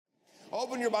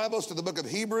open your Bibles to the book of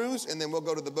Hebrews, and then we'll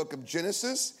go to the book of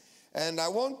Genesis. And I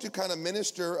want to kind of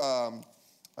minister a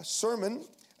sermon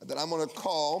that I'm going to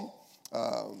call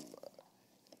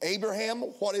Abraham,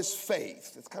 What is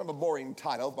Faith? It's kind of a boring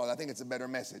title, but I think it's a better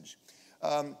message.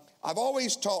 I've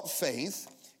always taught faith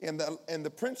in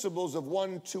the principles of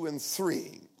 1, 2, and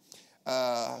 3.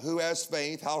 Who has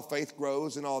faith, how faith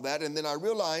grows, and all that. And then I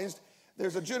realized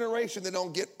there's a generation that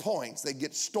don't get points, they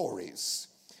get stories.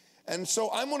 And so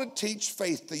I'm going to teach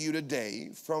faith to you today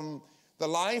from the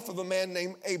life of a man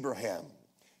named Abraham.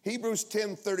 Hebrews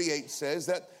 10:38 says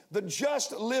that the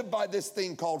just live by this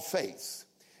thing called faith.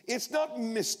 It's not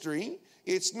mystery,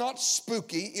 it's not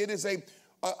spooky, it is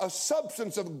a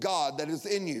substance of God that is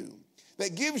in you,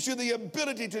 that gives you the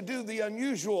ability to do the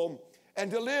unusual and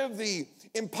to live the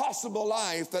impossible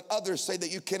life that others say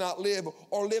that you cannot live,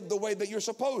 or live the way that you're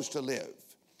supposed to live.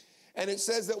 And it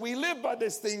says that we live by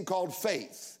this thing called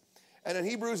faith. And in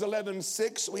Hebrews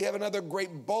 11:6, we have another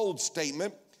great bold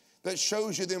statement that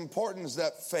shows you the importance of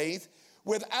that faith.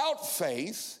 Without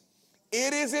faith,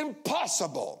 it is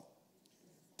impossible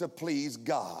to please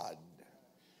God.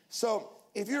 So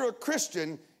if you're a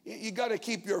Christian, you got to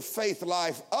keep your faith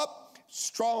life up,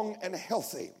 strong and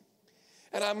healthy.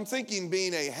 And I'm thinking,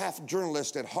 being a half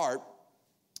journalist at heart,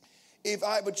 if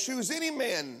I would choose any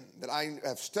man that I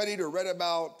have studied or read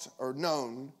about or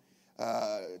known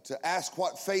to ask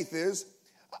what faith is,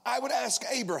 I would ask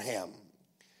Abraham.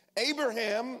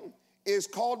 Abraham is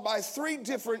called by 3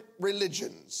 different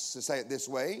religions, to say it this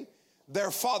way,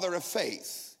 their father of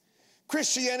faith.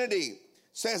 Christianity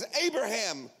says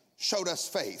Abraham showed us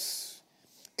faith.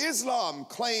 Islam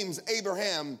claims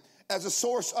Abraham as a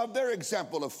source of their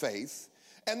example of faith.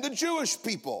 And the Jewish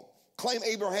people claim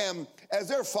Abraham as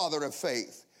their father of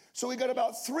faith. So we got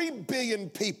about 3 billion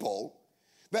people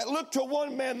that look to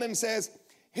one man and says,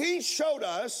 he showed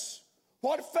us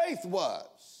what faith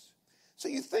was. So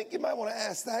you think you might want to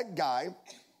ask that guy,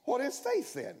 what is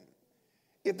faith then?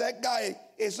 If that guy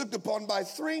is looked upon by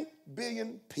 3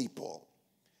 billion people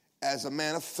as a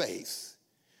man of faith,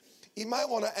 you might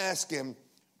want to ask him,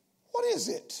 what is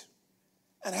it?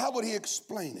 And how would he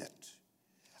explain it?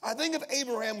 I think if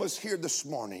Abraham was here this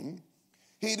morning,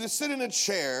 he'd sit in a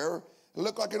chair and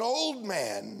look like an old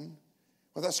man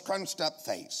with a scrunched up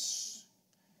face.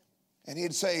 And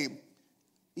he'd say,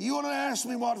 you want to ask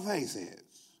me what faith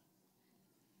is?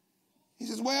 He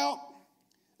says, well,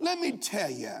 let me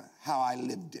tell you how I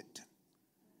lived it.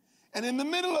 And in the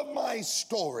middle of my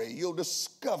story, you'll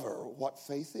discover what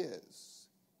faith is.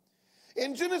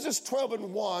 In Genesis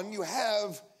 12:1, you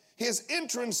have his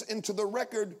entrance into the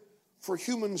record for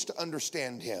humans to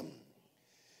understand him.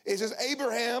 It says,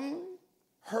 Abraham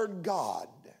heard God,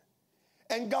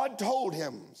 and God told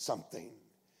him something.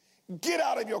 Get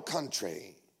out of your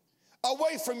country,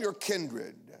 away from your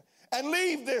kindred, and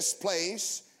leave this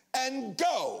place and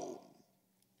go.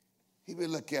 He would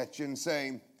look at you and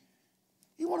say,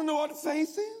 you want to know what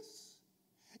faith is?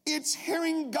 It's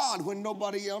hearing God when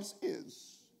nobody else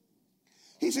is.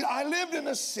 He said, I lived in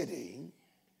a city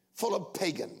full of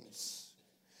pagans.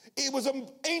 It was an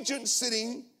ancient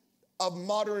city of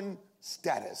modern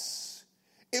status.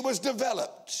 It was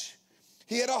developed.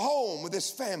 He had a home with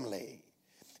his family.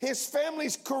 His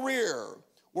family's career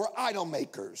were idol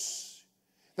makers.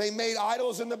 They made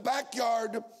idols in the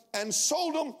backyard and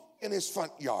sold them in his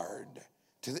front yard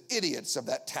to the idiots of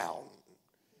that town.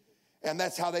 And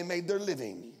that's how they made their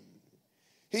living.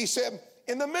 He said,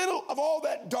 in the middle of all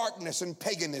that darkness and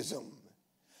paganism,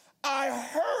 I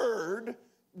heard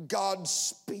God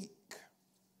speak.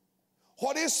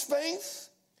 What is faith?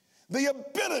 The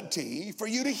ability for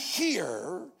you to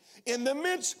hear in the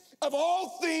midst of all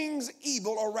things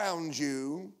evil around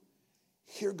you,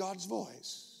 hear God's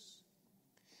voice.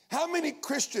 How many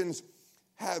Christians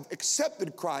have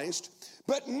accepted Christ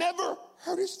but never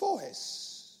heard his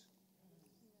voice?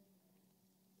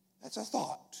 That's a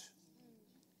thought.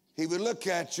 He would look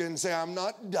at you and say, I'm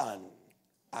not done.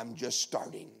 I'm just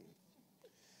starting.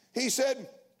 He said,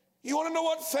 you want to know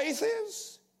what faith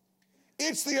is?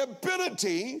 It's the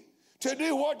ability to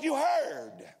do what you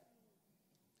heard.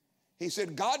 He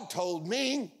said, God told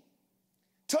me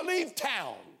to leave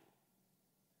town.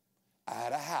 I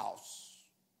had a house.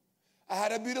 I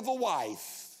had a beautiful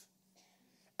wife.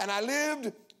 And I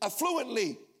lived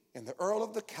affluently in the Ur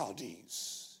of the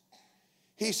Chaldees.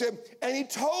 He said, and he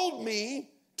told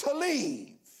me to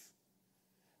leave.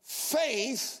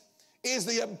 Faith is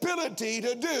the ability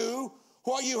to do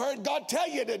what you heard God tell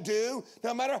you to do,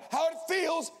 no matter how it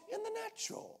feels in the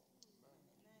natural.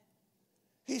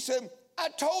 He said, I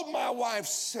told my wife,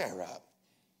 Sarah,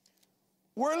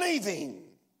 we're leaving.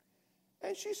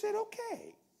 And she said,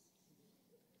 okay.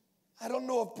 I don't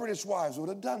know if British wives would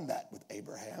have done that with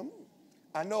Abraham.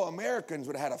 I know Americans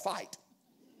would have had a fight.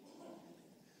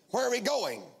 Where are we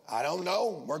going? I don't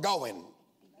know. We're going.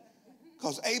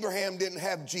 Because Abraham didn't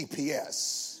have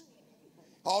GPS.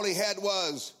 All he had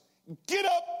was, get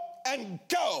up and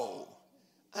go.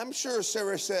 I'm sure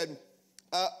Sarah said,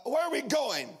 where are we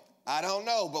going? I don't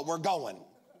know, but we're going.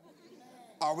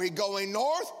 Are we going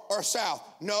north or south?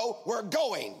 No, we're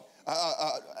going.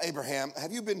 Abraham,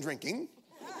 have you been drinking?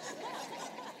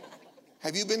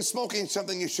 Have you been smoking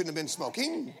something you shouldn't have been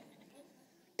smoking?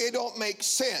 It don't make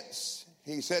sense.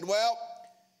 He said, well,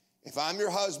 if I'm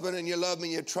your husband and you love me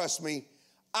and you trust me,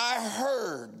 I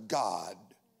heard God.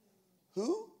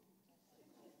 Who?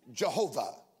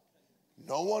 Jehovah.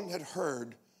 No one had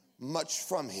heard much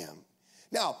from him.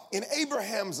 Now, in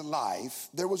Abraham's life,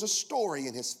 there was a story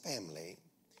in his family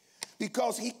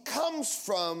because he comes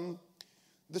from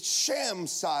the Shem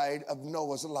side of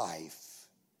Noah's life.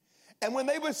 And when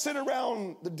they would sit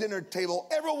around the dinner table,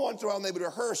 every once in a while they would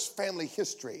rehearse family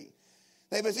history.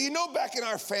 They would say, you know, back in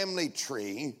our family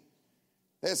tree,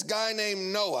 this guy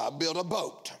named Noah built a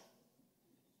boat.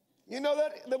 You know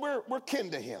that we're kin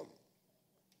to him.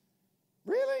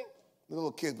 Really? The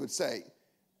little kids would say,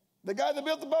 the guy that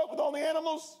built the boat with all the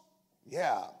animals?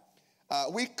 Yeah.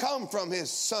 We come from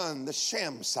his son, the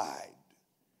Shem side.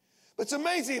 But it's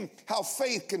amazing how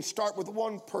faith can start with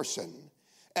one person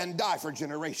and die for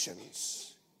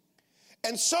generations.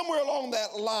 And somewhere along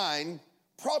that line,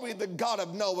 probably the God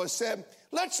of Noah said,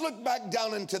 let's look back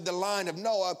down into the line of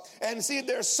Noah and see if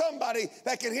there's somebody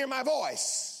that can hear my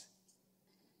voice.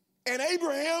 And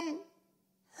Abraham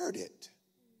heard it.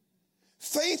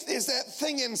 Faith is that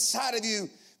thing inside of you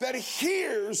that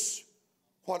hears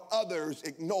what others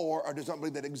ignore or does not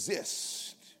believe that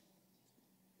exists.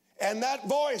 And that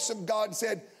voice of God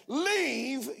said,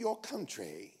 leave your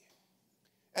country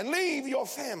and leave your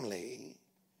family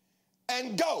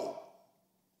and go.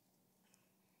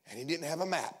 And he didn't have a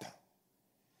map.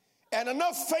 And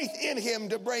enough faith in him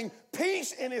to bring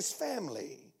peace in his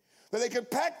family that they could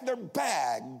pack their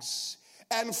bags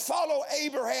and follow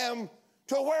Abraham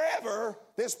to wherever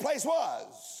this place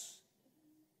was.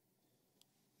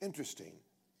 Interesting.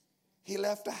 He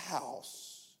left a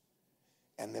house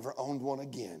and never owned one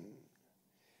again.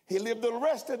 He lived the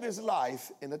rest of his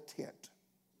life in a tent.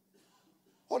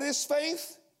 What is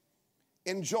faith?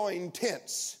 Enjoying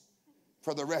tents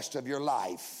for the rest of your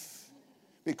life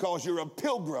because you're a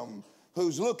pilgrim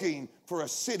who's looking for a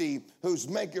city whose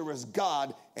maker is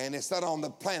God, and it's not on the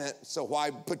planet, so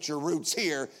why put your roots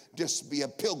here? Just be a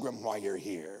pilgrim while you're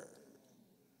here.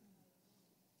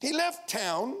 He left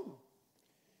town,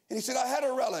 and he said, I had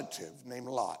a relative named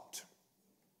Lot.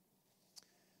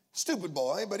 Stupid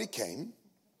boy, but he came.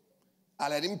 I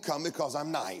let him come because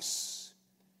I'm nice.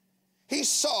 He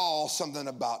saw something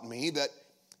about me that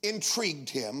intrigued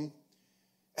him,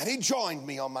 and he joined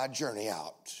me on my journey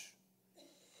out.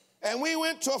 And we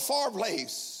went to a far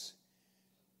place,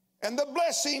 and the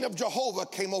blessing of Jehovah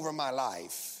came over my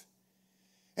life,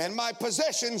 and my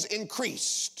possessions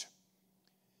increased,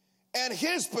 and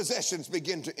his possessions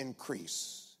began to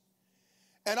increase.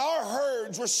 And our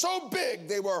herds were so big,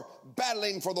 they were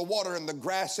battling for the water and the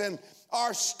grass, and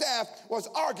our staff was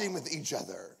arguing with each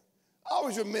other.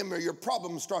 Always remember, your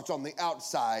problem starts on the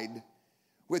outside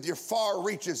with your far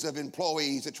reaches of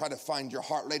employees that try to find your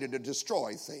heart later to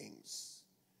destroy things.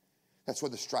 That's where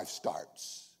the strife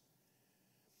starts.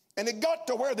 And it got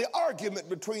to where the argument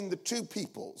between the two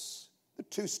peoples, the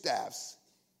two staffs,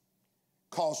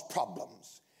 caused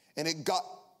problems. And it got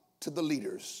to the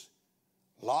leaders,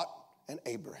 Lot and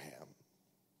Abraham.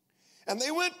 And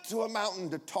they went to a mountain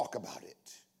to talk about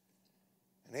it.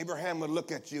 And Abraham would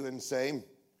look at you and say,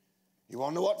 you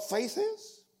want to know what faith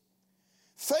is?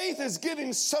 Faith is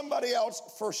giving somebody else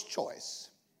first choice.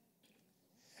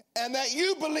 And that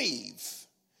you believe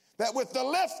that with the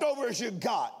leftovers you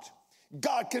got,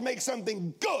 God can make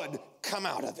something good come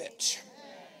out of it.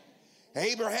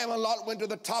 Abraham and Lot went to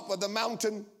the top of the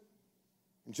mountain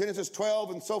in Genesis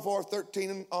 12 and so forth, 13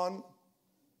 and on.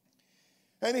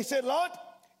 And he said, Lot,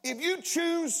 if you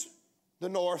choose the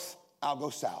north, I'll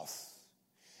go south.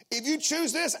 If you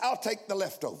choose this, I'll take the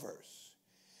leftovers.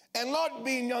 And Lot,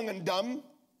 being young and dumb,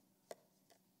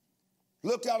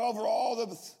 looked out over all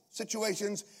the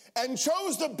situations and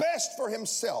chose the best for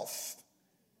himself.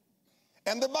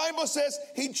 And the Bible says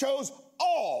he chose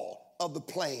all of the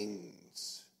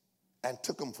plains and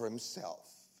took them for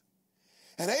himself.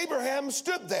 And Abraham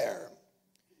stood there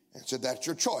and said, that's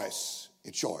your choice.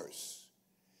 It's yours.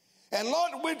 And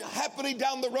Lot went happily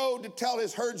down the road to tell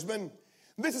his herdsmen,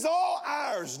 this is all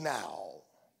ours now.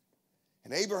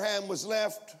 And Abraham was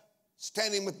left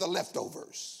standing with the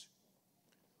leftovers.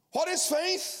 What is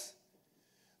faith?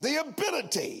 The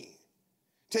ability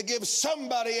to give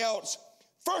somebody else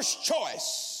first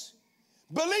choice,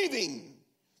 believing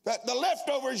that the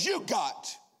leftovers you got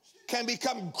can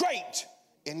become great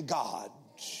in God.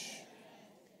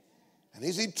 And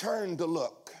as he turned to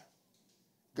look,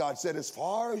 God said, as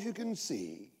far as you can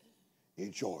see,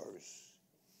 it's yours.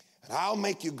 And I'll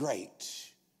make you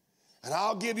great. And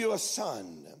I'll give you a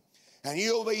son. And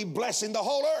you'll be blessing the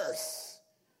whole earth.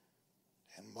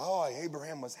 And boy,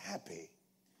 Abraham was happy.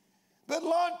 But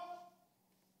Lot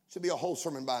should be a whole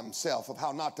sermon by himself of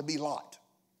how not to be Lot.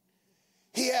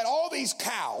 He had all these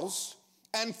cows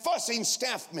and fussing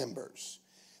staff members.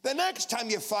 The next time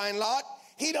you find Lot,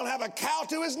 he don't have a cow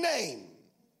to his name.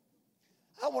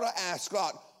 I want to ask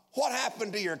Lot, what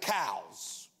happened to your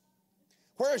cows?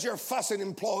 Where's your fussing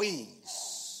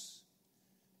employees?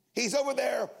 He's over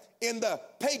there in the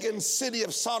pagan city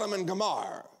of Sodom and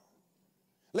Gomorrah,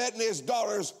 letting his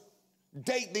daughters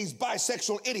date these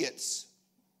bisexual idiots.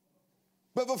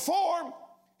 But before,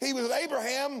 he was with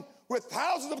Abraham with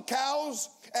thousands of cows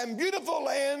and beautiful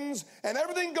lands and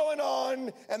everything going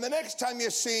on, and the next time you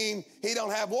see him, he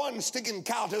don't have one stinking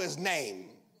cow to his name.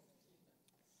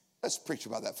 Let's preach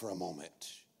about that for a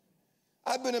moment.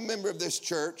 I've been a member of this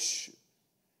church.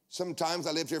 Sometimes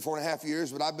I lived here 4.5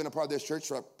 years, but I've been a part of this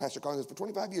church, Pastor Collins, for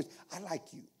 25 years. I like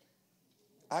you.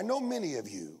 I know many of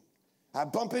you. I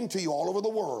bump into you all over the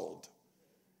world.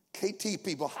 KT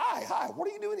people, hi, what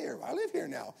are you doing here? I live here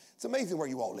now. It's amazing where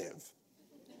you all live,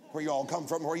 where you all come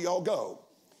from, where you all go.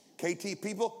 KT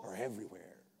people are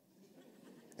everywhere.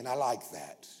 And I like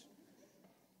that.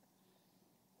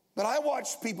 But I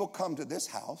watch people come to this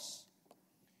house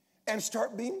and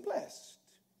start being blessed.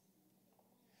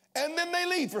 And then they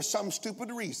leave for some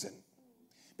stupid reason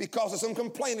because of some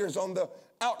complainers on the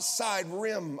outside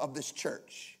rim of this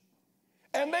church.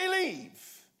 And they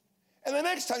leave. And the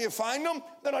next time you find them,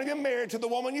 they're not even married to the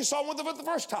woman you saw with them for the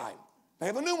first time. They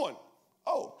have a new one.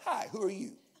 Oh, hi, who are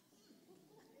you?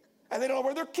 And they don't know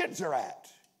where their kids are at.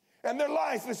 And their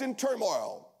life is in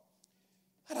turmoil.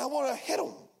 And I want to hit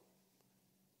them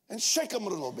and shake them a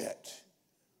little bit.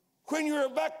 When you were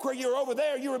back where you were over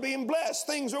there, you were being blessed.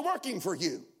 Things are working for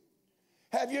you.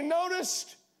 Have you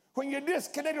noticed when you're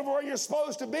disconnected from where you're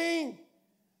supposed to be,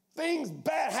 things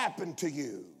bad happen to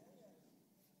you?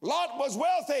 Lot was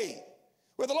wealthy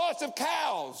with lots of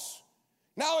cows.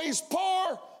 Now he's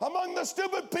poor among the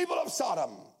stupid people of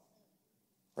Sodom.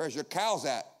 Where's your cows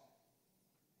at?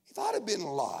 If I'd have been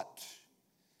Lot,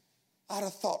 I'd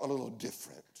have thought a little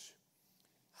different.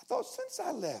 I thought, since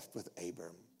I left with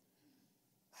Abram,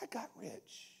 I got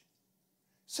rich.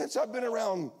 Since I've been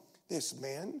around this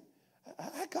man,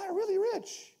 I got really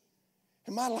rich.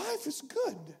 And my life is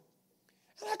good.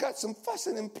 And I got some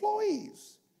fussing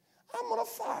employees. I'm going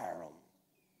to fire them.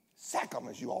 Sack them,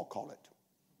 as you all call it.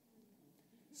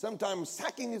 Sometimes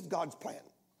sacking is God's plan.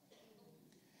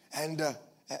 And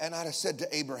I'd have said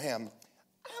to Abraham,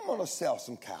 I'm going to sell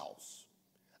some cows.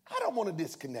 I don't want to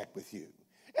disconnect with you.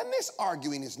 And this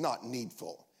arguing is not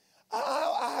needful.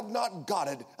 I have not got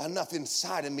it enough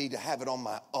inside of me to have it on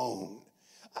my own.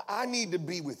 I need to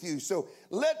be with you. So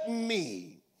let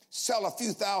me sell a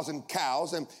few thousand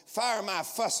cows and fire my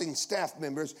fussing staff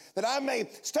members that I may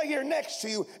stay here next to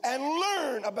you and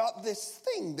learn about this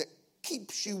thing that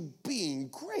keeps you being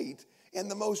great in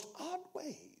the most odd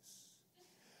ways.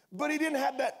 But he didn't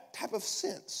have that type of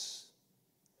sense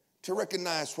to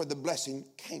recognize where the blessing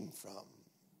came from.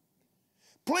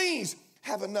 Please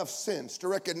have enough sense to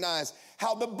recognize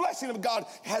how the blessing of God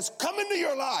has come into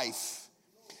your life,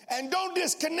 and don't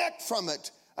disconnect from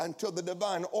it until the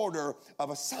divine order of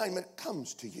assignment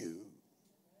comes to you.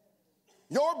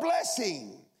 Your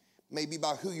blessing may be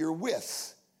by who you're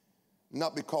with,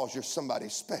 not because you're somebody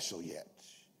special yet.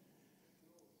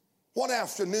 One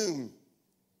afternoon,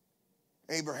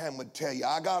 Abraham would tell you,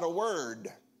 I got a word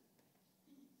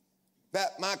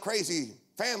that my crazy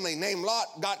family named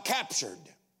Lot got captured.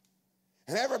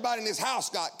 And everybody in his house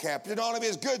got captured. All of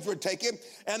his goods were taken,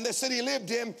 and the city he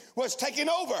lived in was taken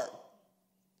over.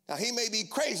 Now, he may be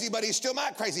crazy, but he's still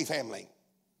my crazy family.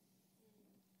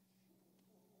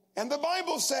 And the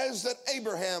Bible says that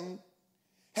Abraham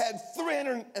had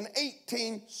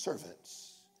 318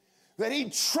 servants that he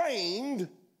trained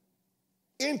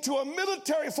into a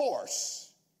military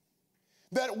force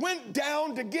that went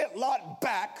down to get Lot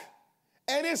back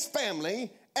and his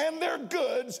family and their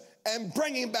goods and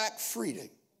bring him back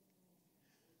freely.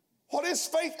 What is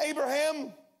faith,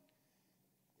 Abraham?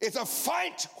 It's a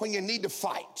fight when you need to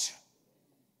fight.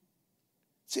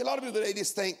 See, a lot of people today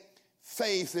just think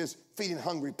faith is feeding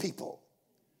hungry people.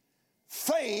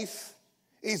 Faith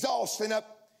is all sent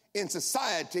up in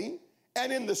society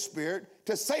and in the Spirit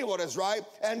to say what is right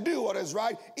and do what is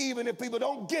right, even if people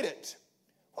don't get it.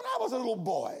 When I was a little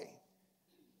boy,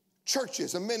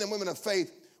 churches and men and women of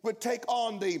faith would take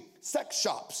on the sex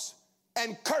shops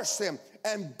and curse them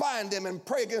and bind them and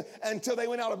pray against until they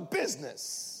went out of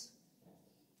business.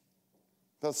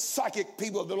 The psychic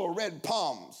people of the little red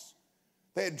palms,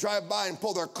 they'd drive by and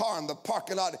pull their car in the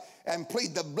parking lot and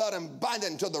plead the blood and bind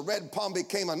it until the red palm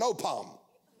became a no palm.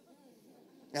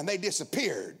 And they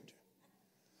disappeared.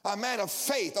 A man of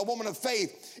faith, a woman of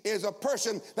faith is a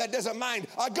person that doesn't mind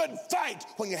a good fight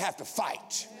when you have to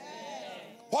fight.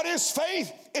 Amen. What is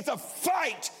faith? It's a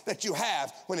fight that you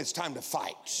have when it's time to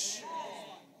fight. Amen.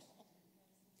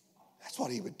 That's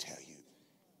what he would tell you.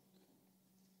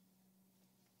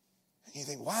 And you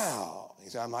think, wow. He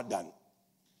said, I'm not done.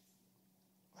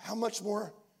 How much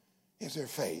more is there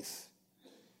faith?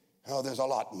 Oh, there's a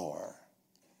lot more.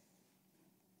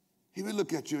 He would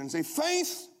look at you and say,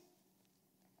 faith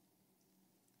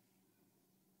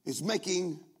is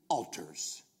making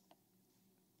altars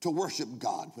to worship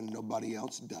God when nobody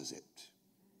else does it.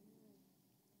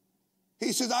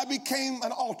 He says, I became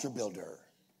an altar builder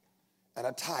and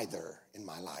a tither in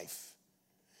my life.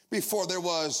 Before there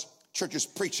was churches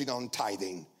preaching on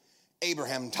tithing,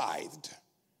 Abraham tithed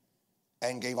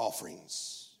and gave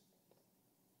offerings.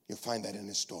 You'll find that in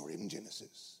his story in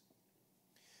Genesis.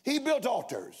 He built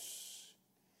altars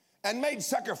and made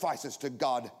sacrifices to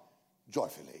God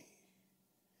joyfully.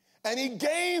 And he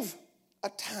gave a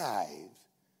tithe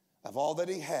of all that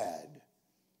he had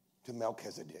to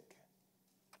Melchizedek.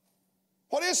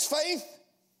 What is faith?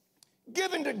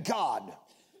 Giving to God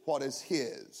what is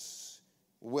his,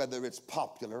 whether it's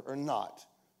popular or not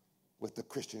with the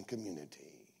Christian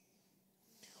community.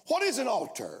 What is an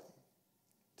altar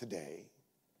today?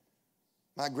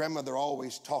 My grandmother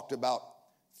always talked about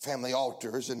family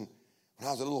altars, and when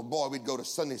I was a little boy, we'd go to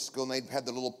Sunday school and they'd have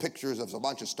the little pictures of a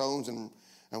bunch of stones and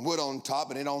wood on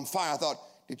top and it on fire. I thought,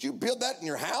 did you build that in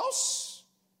your house?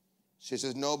 She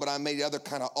says, no, but I made other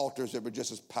kind of altars that were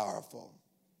just as powerful.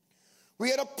 We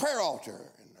had a prayer altar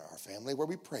in our family where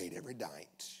we prayed every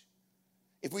night.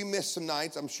 If we missed some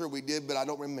nights, I'm sure we did, but I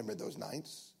don't remember those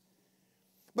nights.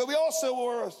 But we also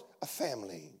were a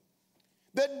family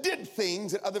that did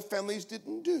things that other families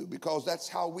didn't do, because that's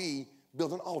how we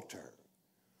built an altar.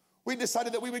 We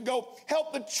decided that we would go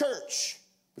help the church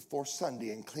before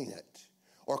Sunday and clean it,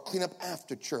 or clean up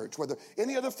after church, whether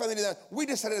any other family did that. We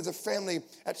decided as a family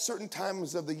at certain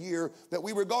times of the year that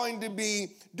we were going to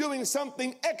be doing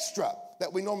something extra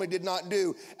that we normally did not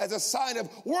do as a sign of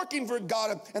working for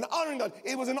God and honoring God.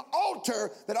 It was an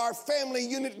altar that our family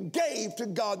unit gave to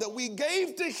God, that we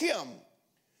gave to him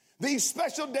these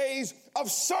special days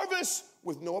of service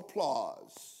with no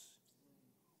applause.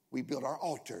 We built our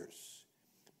altars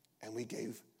and we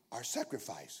gave our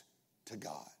sacrifice to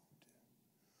God.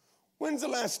 When's the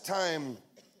last time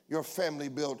your family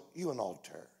built you an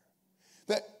altar?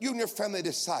 That you and your family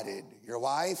decided, your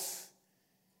wife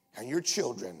and your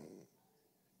children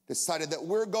decided that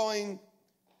we're going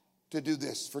to do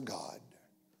this for God.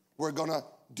 We're going to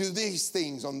do these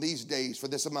things on these days for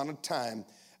this amount of time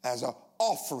as an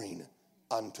offering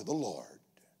unto the Lord.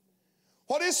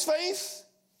 What is faith?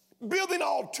 Building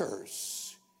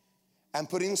altars and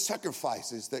putting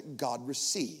sacrifices that God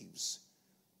receives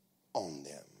on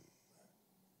them.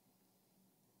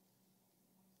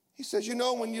 He says, you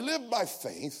know, when you live by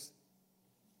faith,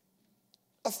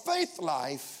 a faith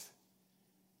life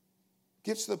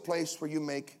gets to the place where you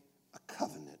make a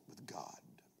covenant with God.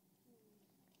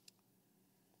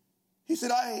 He said,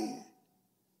 I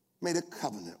made a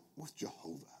covenant with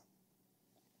Jehovah,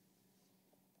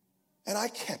 and I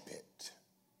kept it.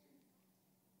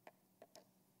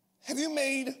 Have you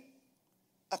made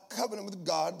a covenant with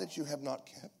God that you have not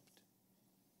kept?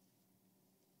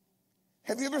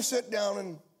 Have you ever sat down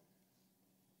and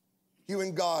you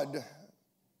and God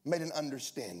made an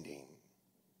understanding?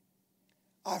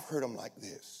 I've heard them like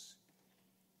this.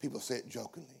 People say it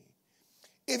jokingly.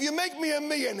 If you make me a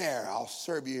millionaire, I'll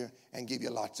serve you and give you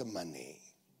lots of money.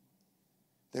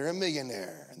 They're a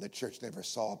millionaire, and the church never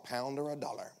saw a pound or a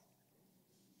dollar.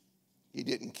 You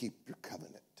didn't keep your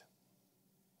covenant.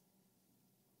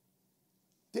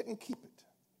 Didn't keep it.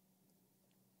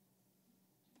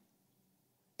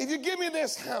 If you give me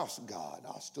this house, God,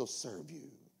 I'll still serve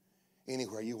you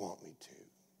anywhere you want me to.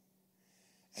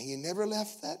 And you never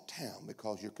left that town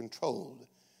because you're controlled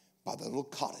by the little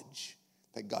cottage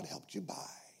that God helped you buy.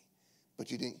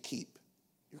 But you didn't keep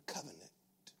your covenant.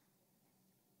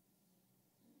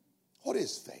 What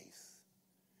is faith?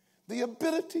 The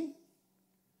ability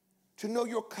to know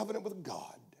your covenant with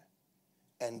God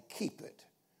and keep it,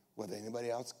 whether anybody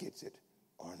else gets it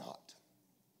or not.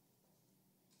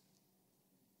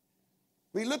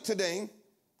 We look today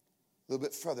a little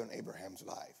bit further in Abraham's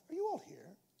life. Are you all here?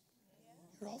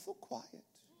 You're awful quiet.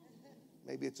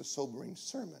 Maybe it's a sobering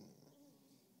sermon.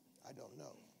 I don't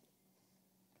know.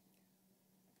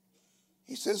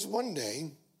 He says, one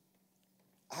day,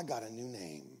 I got a new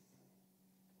name.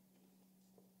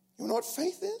 You know what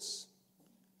faith is?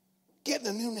 Getting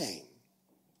a new name.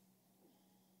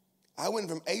 I went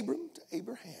from Abram to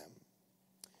Abraham.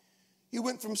 You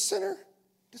went from sinner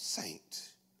to saint.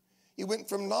 You went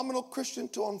from nominal Christian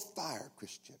to on fire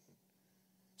Christian.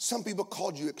 Some people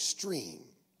called you extreme.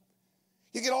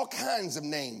 You get all kinds of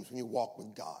names when you walk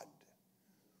with God.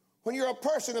 When you're a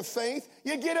person of faith,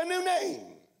 you get a new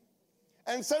name.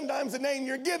 And sometimes the name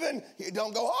you're given, you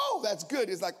don't go, oh, that's good.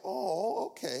 It's like, oh,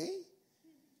 okay.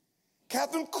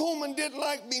 Catherine Kuhlman didn't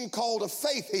like being called a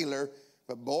faith healer,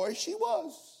 but boy, she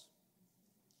was.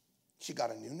 She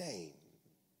got a new name.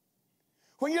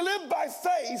 When you live by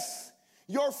faith,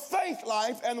 your faith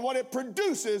life and what it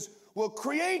produces will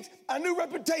create a new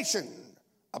reputation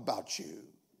about you.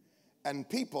 And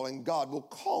people and God will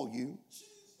call you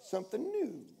something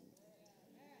new.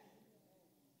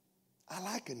 I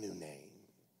like a new name.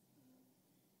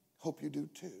 Hope you do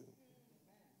too.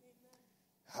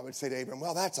 I would say to Abram,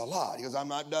 well, that's a lot. He goes, I'm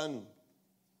not done.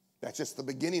 That's just the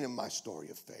beginning of my story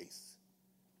of faith.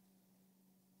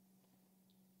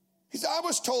 He said, I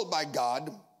was told by God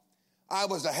I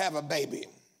was to have a baby.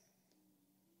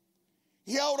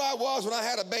 You know how old I was when I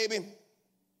had a baby?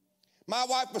 My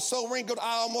wife was so wrinkled,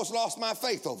 I almost lost my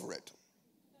faith over it.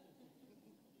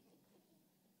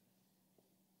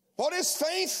 What is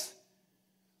faith?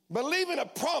 Believing a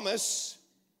promise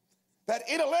that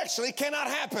intellectually cannot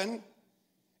happen,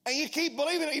 and you keep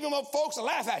believing it even when folks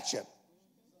laugh at you,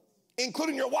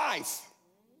 including your wife.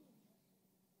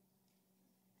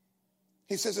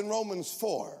 He says in Romans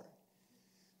 4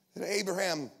 that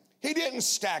Abraham, he didn't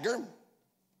stagger.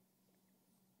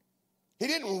 He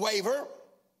didn't waver.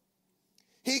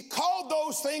 He called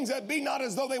those things that be not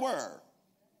as though they were.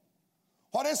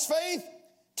 What is faith?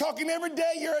 Talking every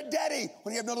day you're a daddy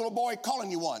when you have no little boy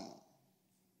calling you one.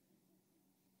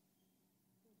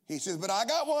 He says, but I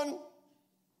got one.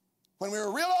 When we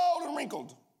were real old and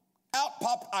wrinkled, out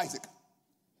popped Isaac.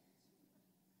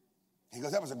 He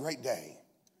goes, that was a great day.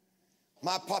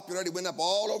 My popularity went up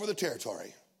all over the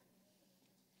territory.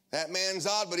 That man's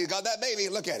odd, but he's got that baby.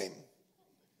 Look at him.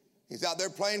 He's out there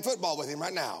playing football with him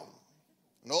right now.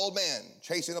 An old man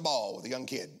chasing a ball with a young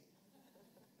kid.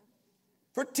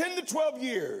 For 10 to 12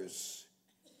 years,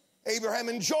 Abraham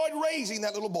enjoyed raising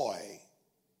that little boy.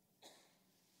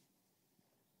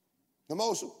 The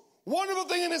most wonderful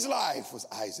thing in his life was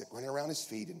Isaac running around his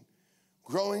feet and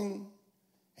growing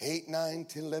 8, 9,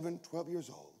 10, 11, 12 years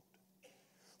old.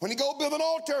 When he go build an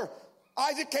altar,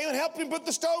 Isaac came and helped him put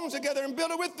the stones together and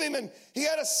build it with him. And he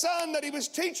had a son that he was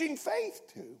teaching faith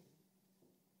to.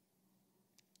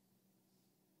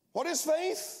 What is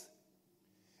faith?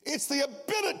 It's the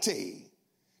ability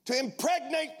to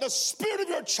impregnate the spirit of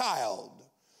your child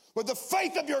with the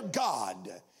faith of your God,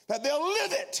 that they'll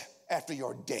live it after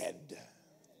you're dead.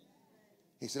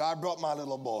 He said, I brought my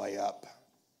little boy up,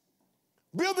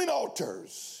 building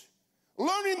altars,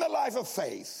 learning the life of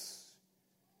faith,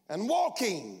 and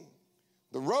walking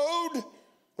the road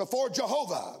before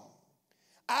Jehovah.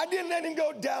 I didn't let him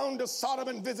go down to Sodom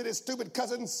and visit his stupid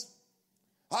cousins.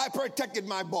 I protected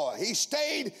my boy. He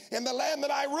stayed in the land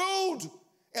that I ruled,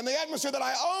 in the atmosphere that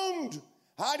I owned.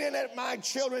 I didn't let my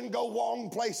children go wrong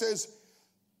places.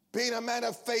 Being a man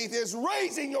of faith is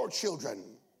raising your children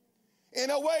in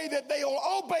a way that they will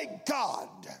obey God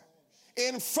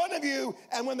in front of you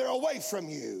and when they're away from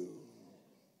you.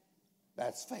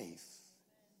 That's faith.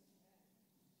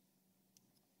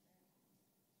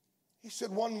 He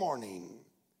said, one morning,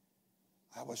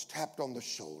 I was tapped on the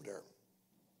shoulder.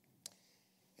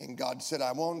 And God said,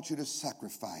 I want you to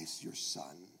sacrifice your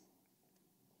son.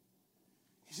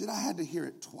 He said, I had to hear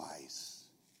it twice.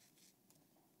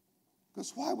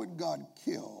 Because why would God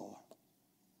kill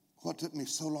what took me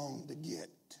so long to get?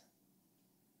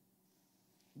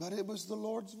 But it was the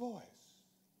Lord's voice.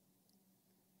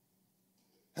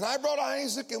 And I brought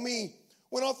Isaac and we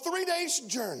went on a 3 days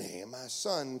journey. And my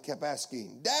son kept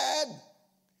asking, Dad,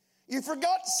 you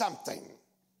forgot something.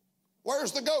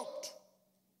 Where's the goat?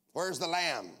 Where's the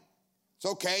lamb? It's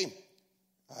okay.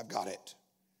 I've got it.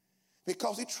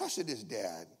 Because he trusted his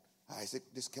dad. Isaac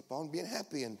just kept on being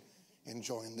happy and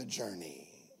enjoying the journey.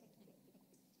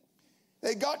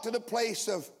 They got to the place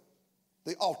of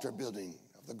the altar building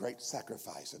of the great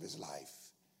sacrifice of his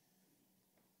life.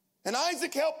 And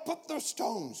Isaac helped put the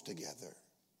stones together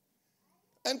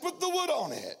and put the wood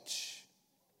on it.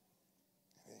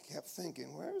 And he kept thinking,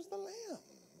 where's the lamb?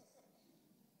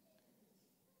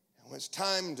 when it's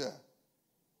time to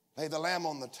lay the lamb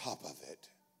on the top of it,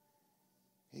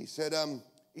 he said,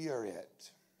 you're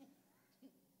it.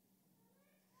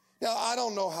 Now, I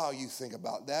don't know how you think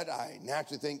about that. I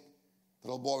naturally think the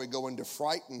little boy would go into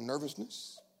fright and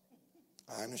nervousness.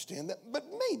 I understand that, but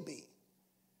maybe.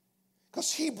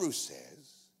 Because Hebrews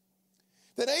says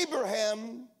that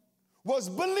Abraham was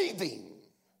believing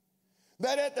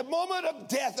that at the moment of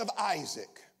death of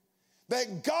Isaac,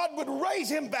 that God would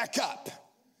raise him back up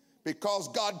because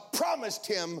God promised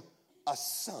him a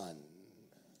son.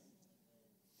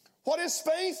 What is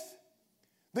faith?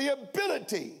 The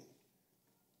ability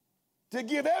to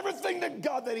give everything to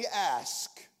God that he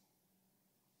asks,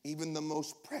 even the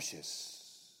most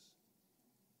precious,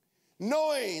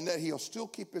 knowing that he'll still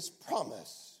keep his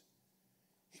promise,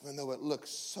 even though it looks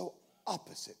so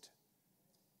opposite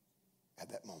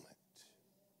at that moment.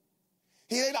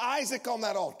 He laid Isaac on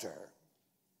that altar,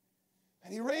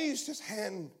 and he raised his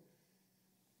hand,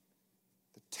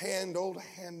 the tanned old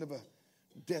hand of a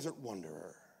desert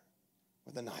wanderer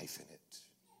with a knife in it,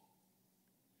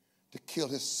 to kill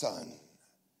his son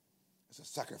as a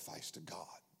sacrifice to God.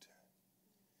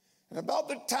 And about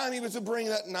the time he was to bring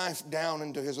that knife down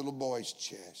into his little boy's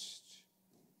chest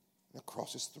and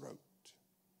across his throat,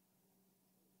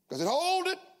 because it hold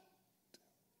it,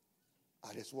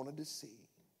 I just wanted to see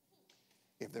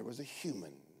if there was a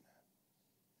human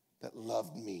that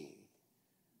loved me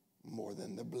more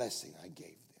than the blessing I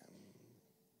gave them.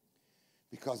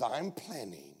 Because I'm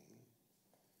planning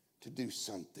to do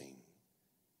something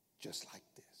just like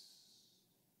this.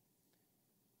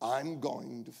 I'm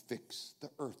going to fix the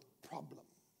earth problem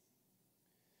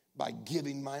by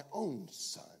giving my own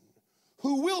son,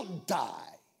 who will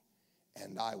die,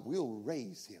 and I will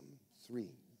raise him 3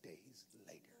 days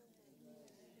later.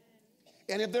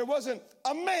 And if there wasn't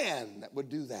a man that would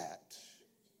do that,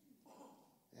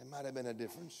 it might have been a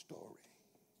different story.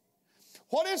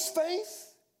 What is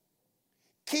faith?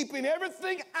 Keeping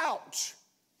everything out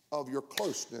of your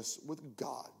closeness with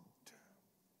God,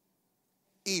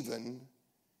 even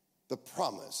the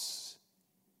promise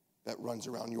that runs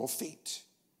around your feet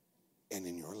and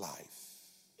in your life.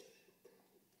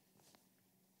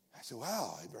 I said,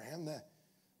 wow, Abraham,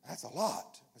 that's a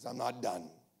lot, because I'm not done.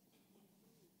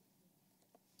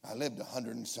 I lived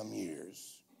 100 and some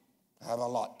years. I have a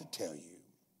lot to tell you.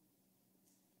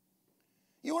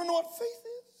 You want to know what faith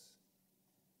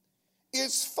is?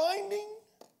 It's finding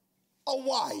a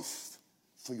wife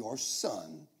for your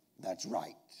son that's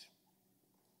right.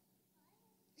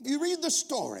 If you read the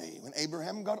story, when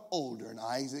Abraham got older and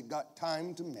Isaac got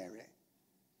time to marry,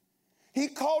 he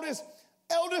called his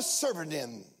eldest servant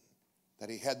in that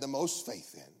he had the most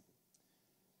faith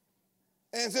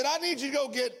in and said, I need you to go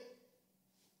get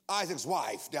Isaac's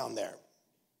wife down there.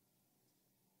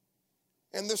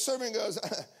 And the servant goes,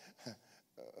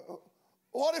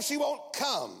 what if she won't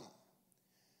come?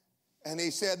 And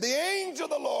he said, the angel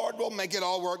of the Lord will make it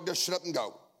all work. Just shut up and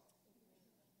go.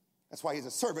 That's why he's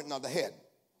a servant, not the head.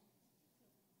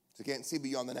 So he can't see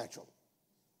beyond the natural.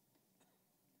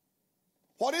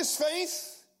 What is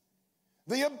faith?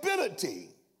 The ability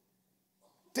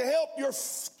to help your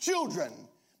children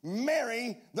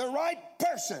marry the right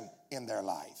person in their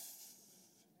life.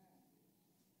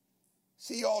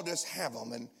 See, you all just have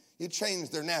them, and you change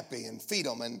their nappy and feed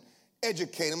them and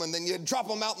educate them, and then you drop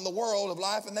them out in the world of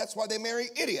life, and that's why they marry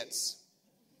idiots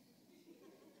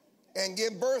and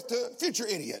give birth to future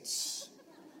idiots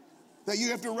that you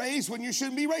have to raise when you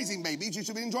shouldn't be raising babies. You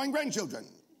should be enjoying grandchildren.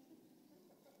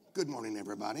 Good morning,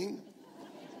 everybody.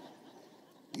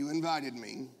 You invited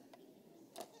me.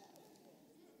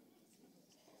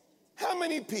 How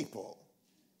many people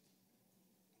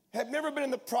have never been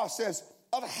in the process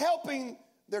of helping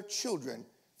their children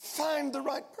find the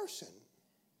right person?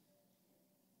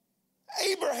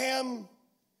 Abraham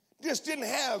just didn't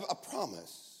have a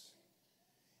promise.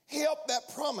 He helped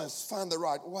that promise find the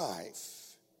right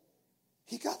wife.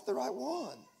 He got the right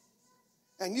one.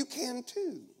 And you can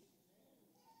too.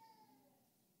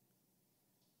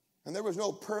 And there was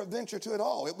no peradventure to it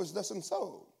all. It was thus and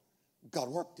so. God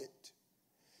worked it.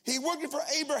 He worked it for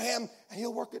Abraham, and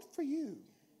he'll work it for you.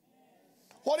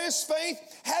 What is faith?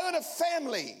 Having a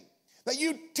family that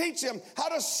you teach them how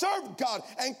to serve God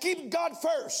and keep God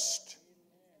first.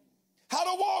 How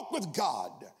to walk with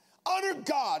God. Honor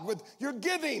God with your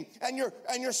giving and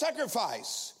your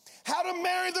sacrifice. How to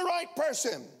marry the right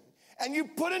person. And you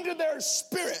put into their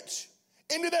spirit,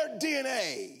 into their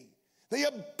DNA, the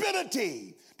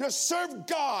ability to serve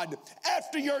God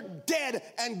after you're dead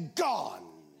and gone.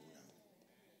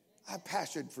 I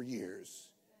pastored for years.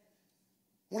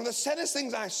 One of the saddest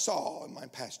things I saw in my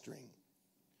pastoring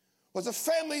was a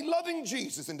family loving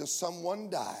Jesus until someone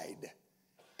died.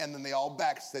 And then they all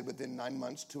backslid within 9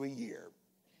 months to a year.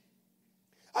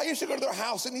 I used to go to their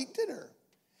house and eat dinner.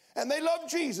 And they loved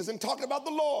Jesus and talked about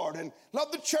the Lord and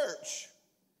loved the church.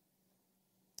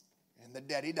 And the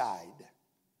daddy died.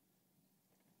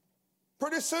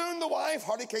 Pretty soon the wife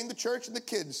hardly came to church and the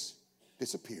kids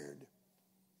disappeared.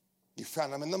 You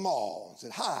found them in the mall and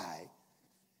said hi.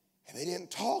 And they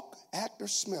didn't talk, act, or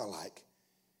smell like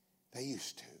they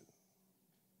used to.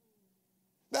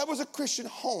 That was a Christian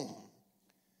home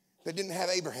that didn't have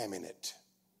Abraham in it.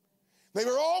 They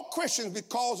were all Christians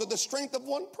because of the strength of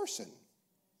one person.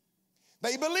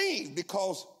 They believed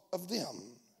because of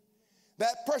them.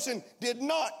 That person did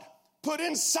not put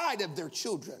inside of their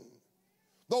children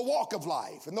the walk of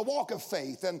life and the walk of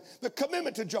faith and the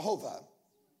commitment to Jehovah.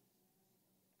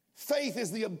 Faith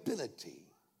is the ability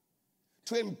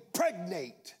to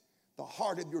impregnate the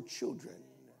heart of your children.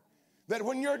 That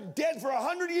when you're dead for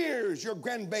 100 years, your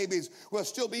grandbabies will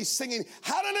still be singing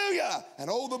hallelujah and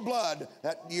oh the blood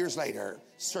that years later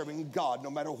serving God no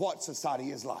matter what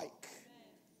society is like.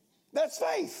 That's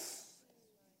faith.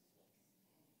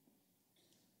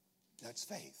 That's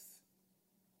faith.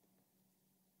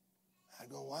 I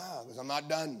go, wow, because I'm not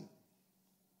done.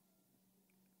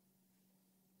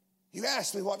 You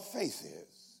asked me what faith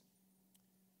is.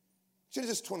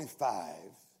 Genesis 25,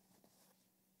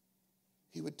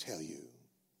 he would tell you.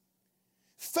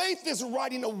 Faith is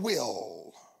writing a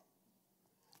will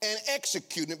and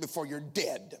executing it before you're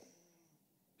dead.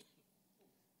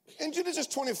 In Genesis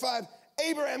 25,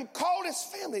 Abraham called his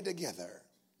family together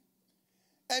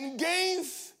and gave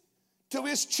to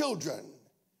his children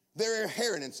their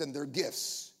inheritance and their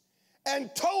gifts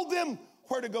and told them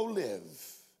where to go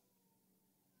live.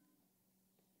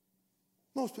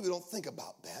 Most people don't think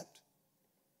about that.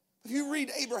 If you read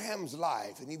Abraham's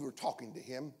life and you were talking to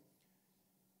him,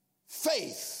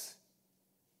 faith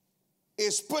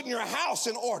is putting your house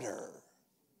in order,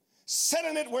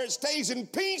 setting it where it stays in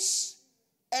peace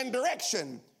and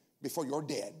direction before you're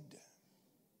dead.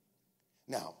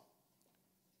 Now,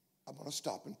 I'm going to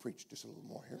stop and preach just a little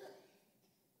more here.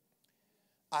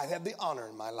 I have the honor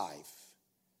in my life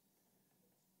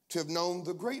to have known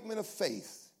the great men of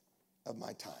faith of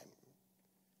my time,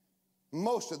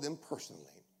 most of them personally.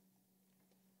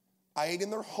 I ate in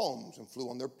their homes and flew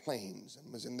on their planes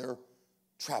and was in their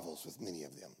travels with many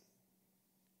of them.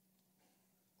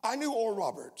 I knew Oral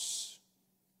Roberts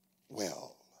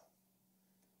well.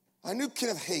 I knew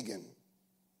Kenneth Hagin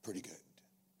pretty good.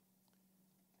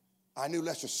 I knew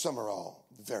Lester Summerall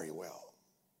very well.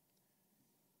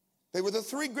 They were the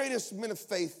three greatest men of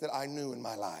faith that I knew in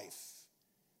my life.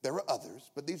 There were others,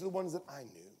 but these are the ones that I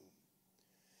knew.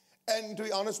 And to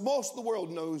be honest, most of the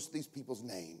world knows these people's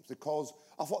names because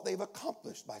of what they've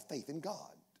accomplished by faith in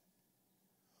God.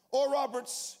 Oral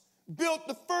Roberts built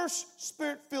the first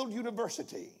Spirit-filled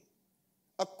university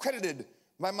accredited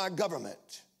by my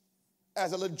government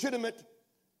as a legitimate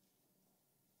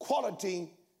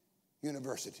quality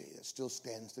university that still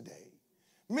stands today.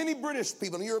 Many British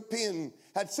people and European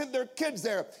had sent their kids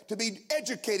there to be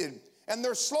educated, and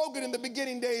their slogan in the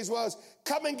beginning days was,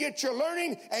 come and get your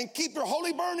learning and keep your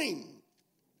holy burning.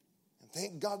 And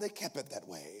thank God they kept it that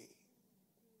way.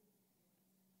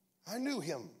 I knew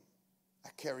him. I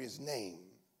carry his name.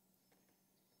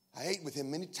 I ate with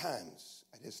him many times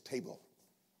at his table.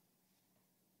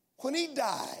 When he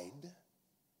died,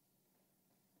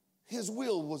 his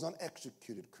will was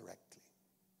unexecuted correctly.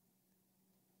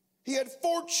 He had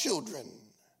 4 children.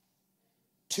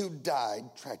 2 died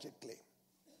tragically.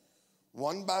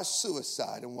 1 by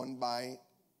suicide and 1 by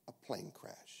a plane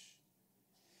crash.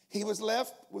 He was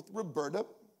left with Roberta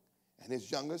and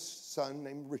his youngest son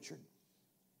named Richard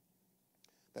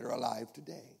that are alive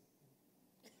today.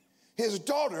 His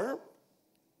daughter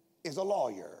is a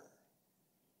lawyer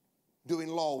doing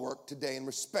law work today and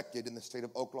respected in the state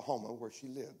of Oklahoma where she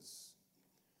lives.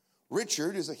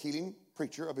 Richard is a healing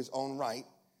preacher of his own right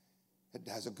that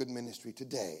has a good ministry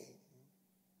today.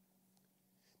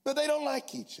 But they don't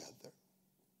like each other.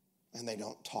 And they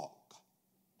don't talk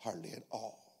hardly at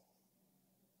all.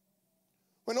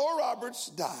 When Oral Roberts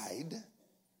died,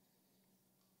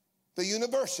 the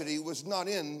university was not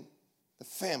in the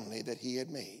family that he had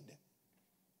made.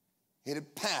 It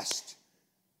had passed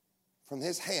from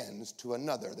his hands to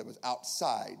another that was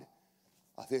outside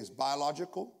of his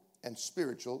biological and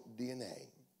spiritual DNA.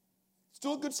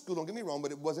 Still a good school, don't get me wrong,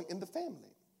 but it wasn't in the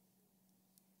family.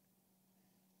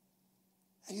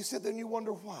 And you sit there and you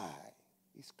wonder why.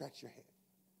 You scratch your head.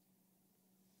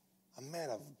 A man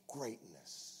of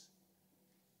greatness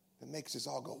that makes us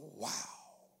all go, wow.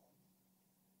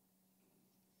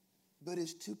 But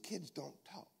his 2 kids don't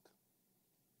talk.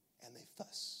 and they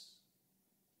fuss.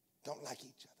 Don't like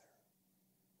each other.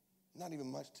 Not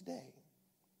even much today.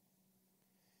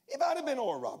 If I'd have been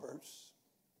Oral Roberts,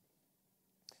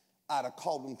 I'd have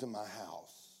called them to my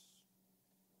house.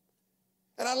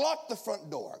 And I locked the front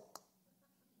door.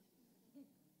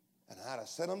 And I'd have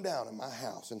set them down in my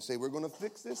house and say, we're going to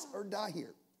fix this or die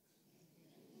here.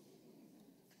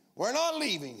 We're not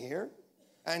leaving here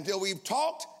until we've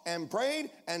talked and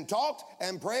prayed and talked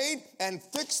and prayed and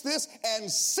fixed this and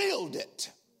sealed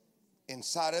it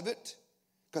inside of it.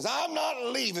 Because I'm not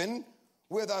leaving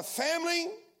with a family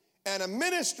and a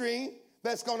ministry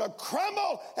that's going to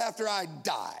crumble after I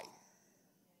die.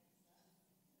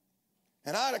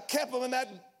 And I'd have kept them in that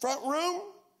front room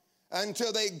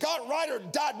until they got right or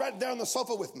died right there on the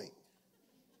sofa with me.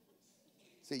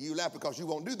 See, you laugh because you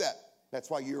won't do that. That's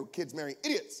why your kids marry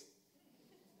idiots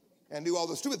and do all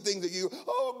the stupid things that you,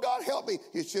 oh, God help me.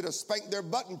 You should have spanked their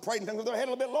butt and prayed and hung with their head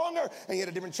a little bit longer and you had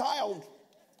a different child.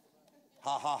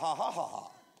 Ha, ha, ha, ha, ha,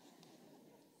 ha.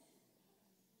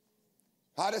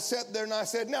 I'd have sat there and I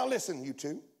said, now listen, you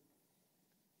two.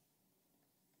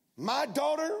 My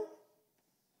daughter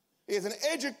is an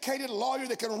educated lawyer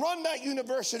that can run that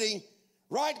university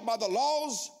right by the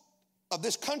laws of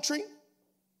this country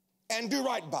and do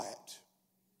right by it.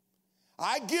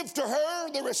 I give to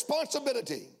her the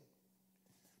responsibility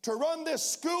to run this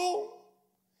school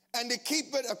and to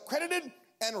keep it accredited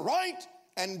and right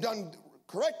and done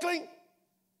correctly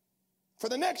for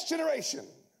the next generation.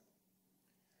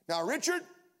 Now, Richard,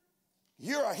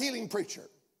 you're a healing preacher.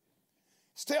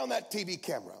 Stay on that TV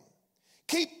camera.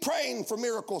 Keep praying for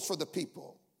miracles for the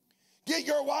people. Get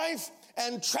your wife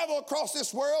and travel across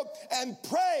this world and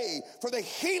pray for the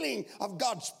healing of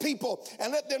God's people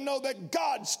and let them know that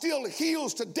God still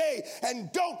heals today,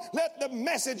 and don't let the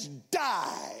message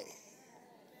die.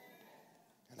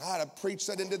 And I'd have preached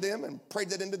that into them and prayed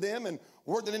that into them and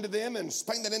worked it into them and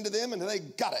spanked that into them until they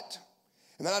got it.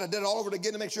 And then I'd have done it all over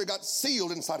again to make sure it got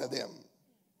sealed inside of them.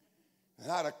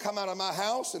 And I'd have come out of my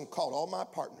house and called all my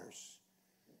partners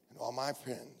and all my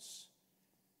friends.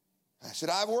 I said,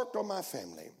 I've worked on my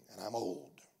family and I'm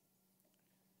old.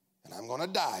 And I'm going to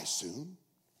die soon.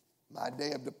 My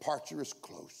day of departure is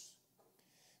close.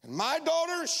 And my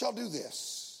daughter shall do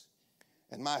this.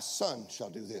 And my son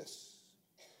shall do this.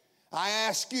 I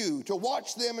ask you to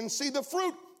watch them and see the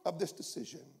fruit of this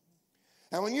decision.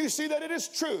 And when you see that it is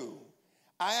true,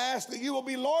 I ask that you will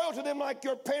be loyal to them like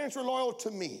your parents were loyal to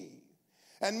me.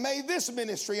 And may this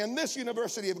ministry and this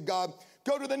University of God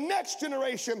go to the next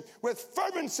generation with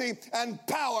fervency and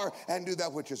power and do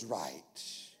that which is right.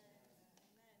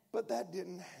 But that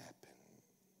didn't happen.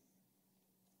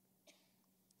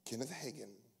 Kenneth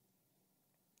Hagin,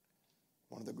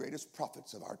 one of the greatest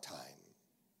prophets of our time,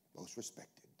 most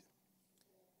respected,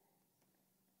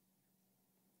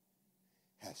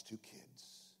 has two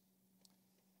kids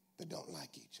that don't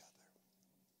like each other.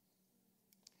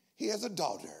 He has a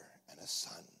daughter and a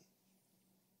son.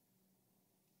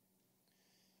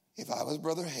 If I was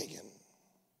Brother Hagin,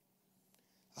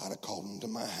 I'd have called him to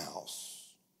my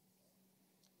house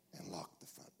and locked the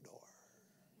front door.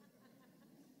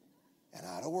 And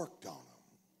I'd have worked on him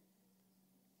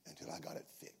until I got it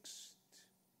fixed.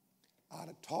 I'd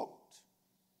have talked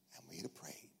and we'd have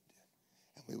prayed.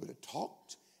 And we would have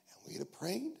talked and we'd have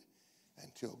prayed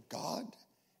until God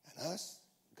and us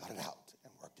got it out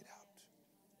and worked it out.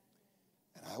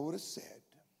 And I would have said,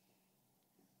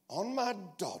 on my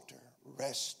daughter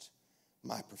rest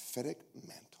my prophetic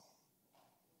mantle.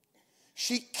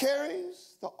 She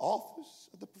carries the office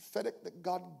of the prophetic that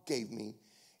God gave me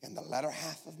in the latter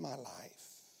half of my life.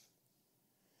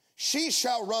 She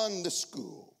shall run the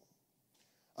school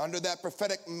under that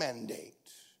prophetic mandate.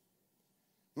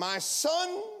 My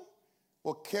son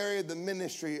will carry the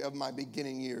ministry of my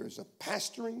beginning years of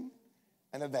pastoring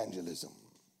and evangelism.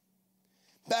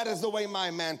 That is the way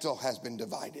my mantle has been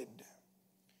divided.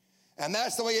 And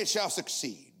that's the way it shall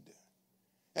succeed.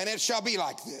 And it shall be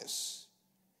like this.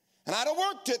 And I'd have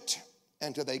worked it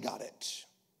until they got it.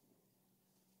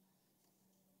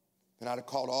 Then I'd have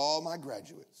called all my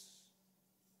graduates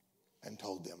and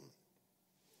told them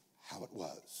how it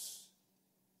was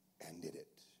and did it.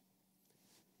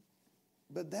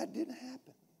 But that didn't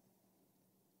happen.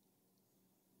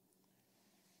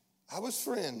 I was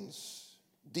friends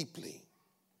deeply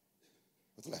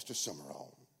with Lester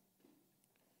Summerall.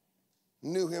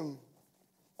 Knew him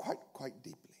quite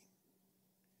deeply.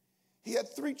 He had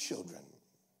 3 children,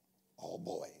 all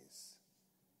boys: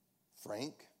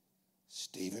 Frank,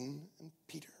 Stephen, and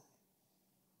Peter.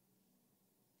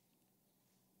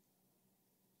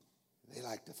 They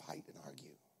liked to fight and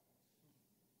argue.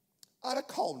 I'd have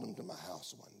called them to my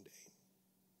house one day.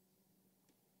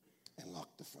 and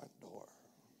locked the front door.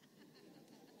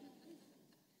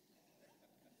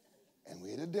 And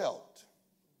we had dealt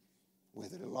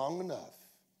with it long enough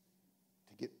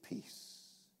to get peace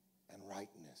and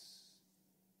rightness.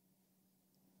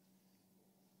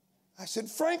 I said,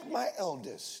 Frank, my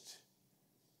eldest,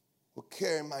 will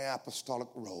carry my apostolic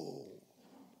role.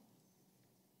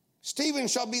 Stephen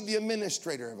shall be the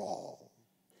administrator of all.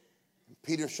 And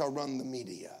Peter shall run the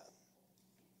media.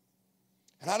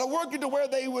 And I'd have worked it to where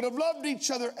they would have loved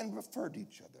each other and preferred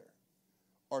each other,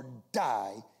 or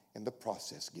die in the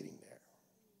process getting there.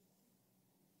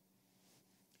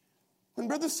 When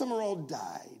Brother Summerall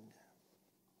died,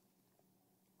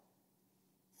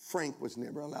 Frank was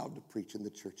never allowed to preach in the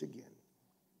church again.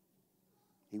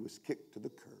 He was kicked to the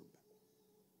curb.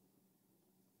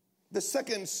 The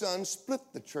second son split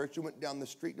the church and went down the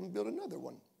street and built another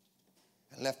one,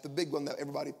 and left the big one that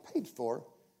everybody paid for,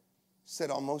 set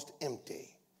almost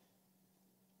empty,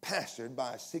 pastored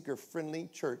by a seeker-friendly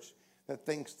church that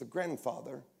thinks the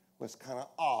grandfather was kind of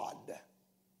odd,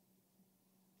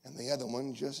 and the other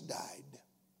one just died.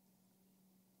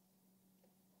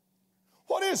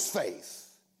 What is faith?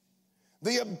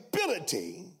 The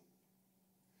ability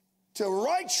to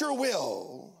write your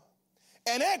will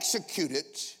and execute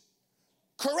it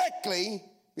correctly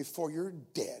before you're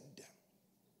dead.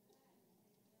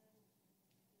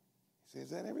 You say, is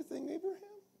that everything, Abraham?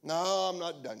 No, I'm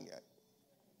not done yet.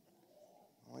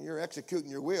 Well, you're executing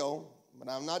your will, but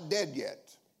I'm not dead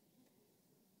yet.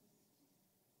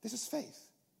 This is faith.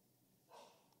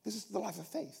 This is the life of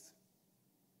faith.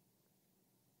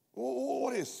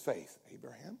 What is faith,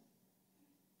 Abraham?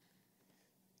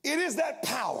 It is that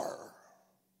power.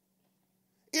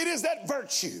 It is that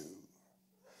virtue.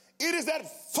 It is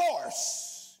that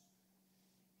force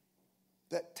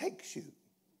that takes you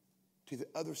to the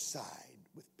other side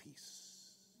with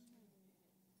peace.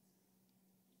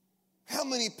 How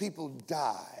many people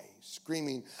die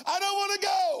screaming, I don't want to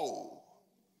go.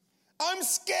 I'm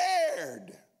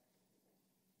scared.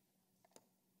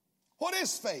 What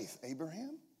is faith,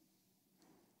 Abraham?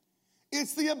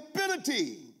 It's the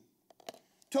ability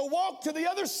to walk to the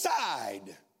other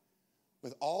side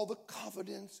with all the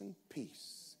confidence and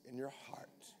peace in your heart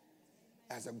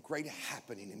as a great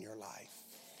happening in your life.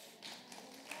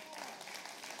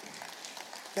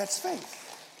 That's faith.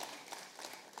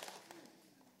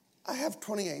 I have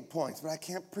 28 points, but I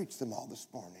can't preach them all this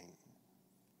morning.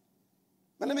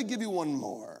 But let me give you one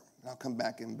more, and I'll come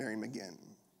back and bury him again.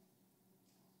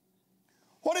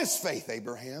 What is faith,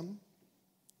 Abraham?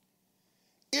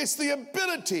 It's the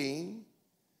ability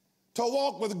to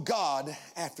walk with God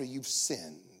after you've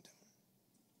sinned.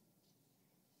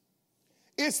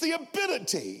 It's the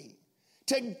ability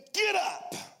to get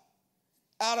up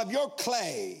out of your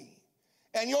clay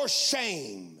and your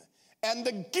shame and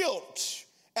the guilt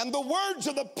and the words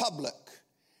of the public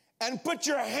and put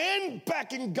your hand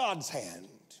back in God's hand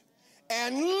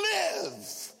and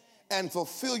live and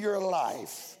fulfill your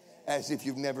life as if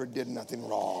you've never did nothing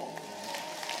wrong.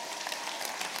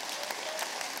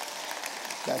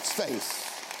 That's faith.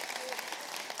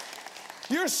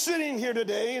 You're sitting here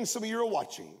today, and some of you are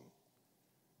watching,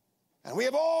 and we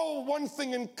have all one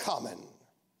thing in common.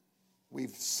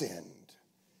 We've sinned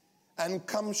and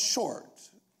come short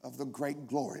of the great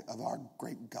glory of our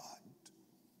great God.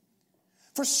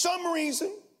 For some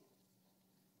reason,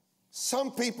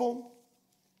 some people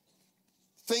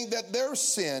think that their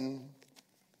sin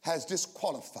has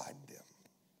disqualified them.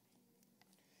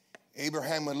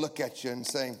 Abraham would look at you and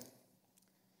say,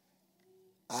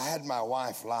 I had my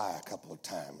wife lie a couple of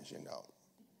times, you know.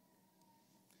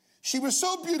 She was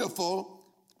so beautiful,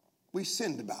 we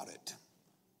sinned about it.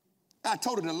 I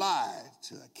told her to lie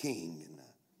to a king and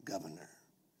a governor.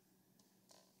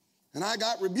 And I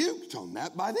got rebuked on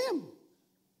that by them.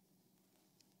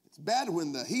 It's bad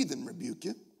when the heathen rebuke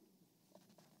you.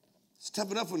 It's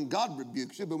tough enough when God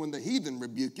rebukes you, but when the heathen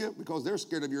rebuke you because they're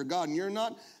scared of your God and you're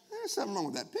not, there's something wrong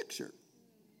with that picture.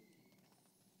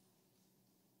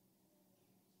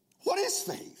 What is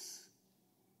faith?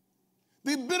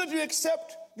 The ability to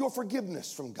accept your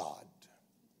forgiveness from God.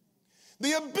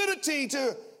 The ability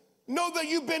to know that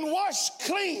you've been washed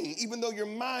clean, even though your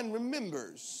mind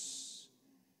remembers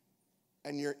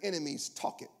and your enemies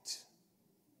talk it.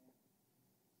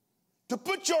 To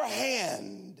put your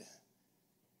hand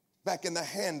back in the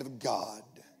hand of God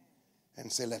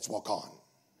and say, let's walk on.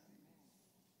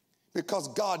 Because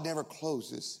God never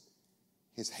closes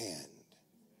his hand.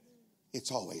 It's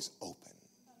always open.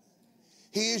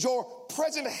 He is your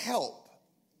present help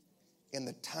in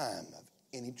the time of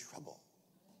any trouble.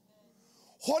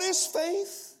 What is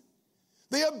faith?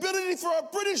 The ability for a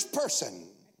British person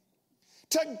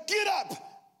to get up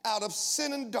out of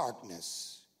sin and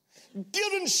darkness,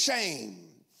 guilt and shame,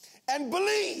 and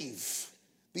believe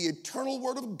the eternal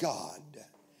word of God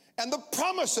and the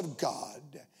promise of God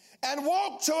and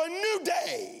walk to a new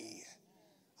day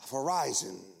of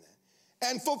horizon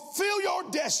and fulfill your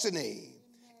destiny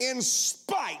in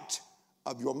spite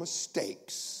of your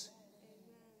mistakes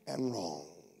and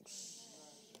wrongs.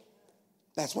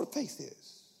 That's what faith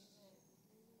is.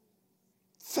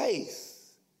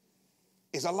 Faith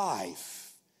is a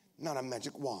life, not a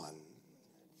magic wand.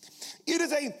 It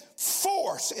is a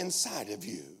force inside of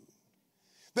you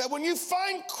that when you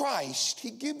find Christ,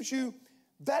 he gives you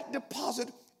that deposit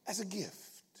as a gift.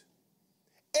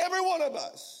 Every one of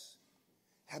us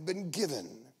have been given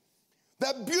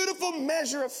that beautiful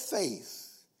measure of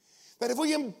faith that if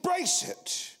we embrace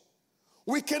it,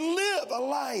 we can live a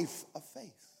life of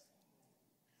faith.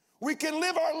 We can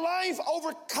live our life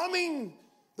overcoming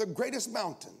the greatest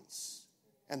mountains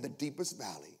and the deepest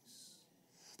valleys,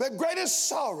 the greatest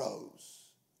sorrows,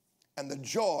 and the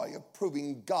joy of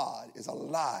proving God is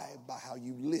alive by how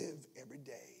you live every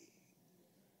day.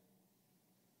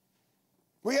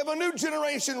 We have a new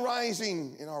generation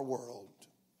rising in our world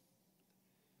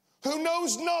who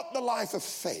knows not the life of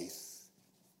faith.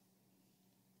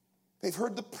 They've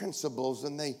heard the principles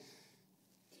and they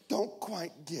don't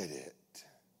quite get it.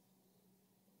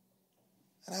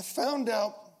 And I found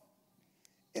out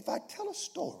if I tell a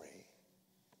story,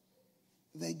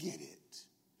 they get it.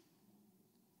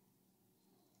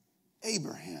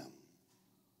 Abraham,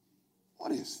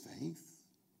 what is faith?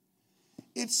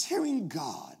 It's hearing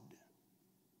God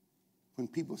when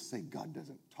people say God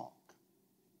doesn't talk.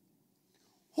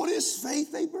 What is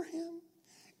faith, Abraham?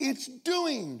 It's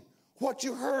doing what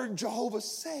you heard Jehovah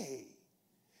say,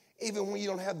 even when you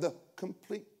don't have the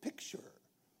complete picture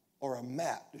or a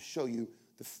map to show you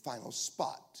the final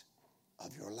spot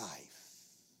of your life.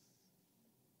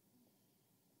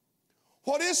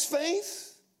 What is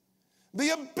faith?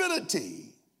 The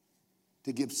ability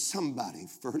to give somebody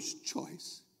first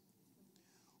choice.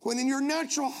 When in your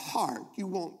natural heart you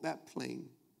want that plain,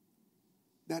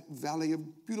 that valley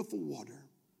of beautiful water,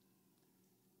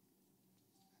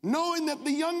 knowing that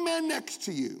the young man next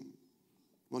to you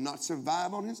will not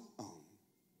survive on his own.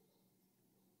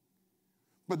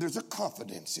 But there's a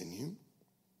confidence in you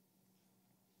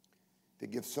to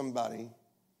give somebody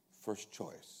first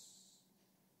choice,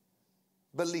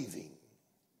 believing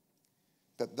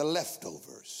that the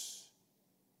leftovers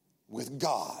with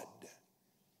God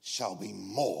shall be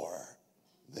more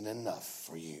than enough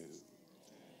for you.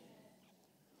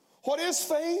 What is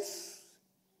faith?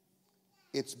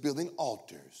 It's building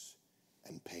altars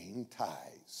and paying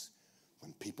tithes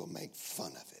when people make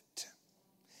fun of it.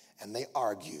 And they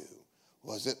argue,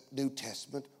 was it New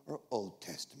Testament or Old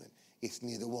Testament? It's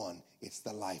neither one. It's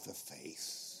the life of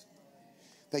faith.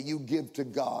 That you give to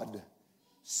God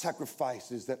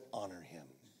sacrifices that honor him,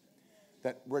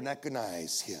 that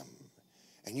recognize him.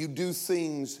 And you do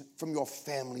things from your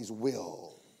family's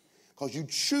will because you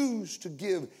choose to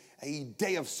give a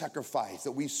day of sacrifice,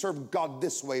 that we serve God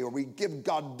this way or we give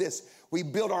God this. We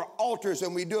build our altars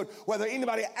and we do it whether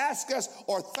anybody asks us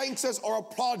or thanks us or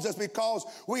applauds us, because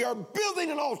we are building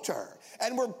an altar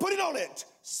and we're putting on it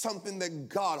something that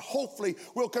God hopefully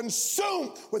will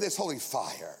consume with his holy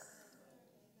fire.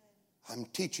 I'm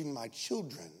teaching my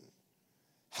children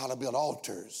how to build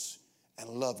altars and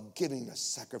love giving a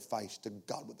sacrifice to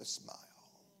God with a smile.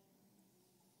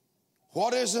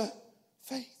 What is a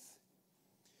faith?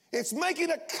 It's making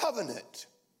a covenant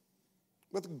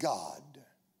with God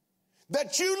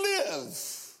that you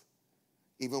live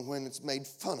even when it's made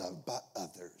fun of by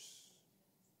others.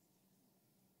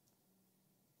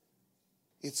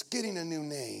 It's getting a new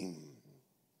name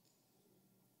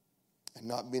and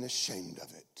not being ashamed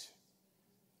of it.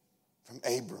 From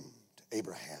Abram to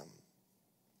Abraham,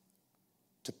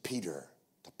 to Peter,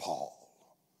 to Paul.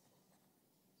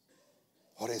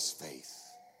 What is faith?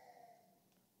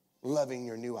 Loving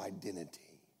your new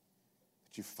identity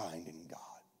that you find in God.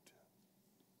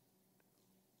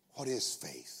 What is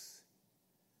faith?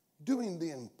 Doing the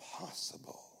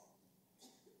impossible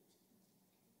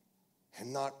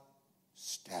and not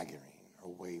staggering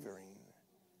or wavering,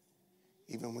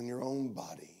 even when your own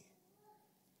body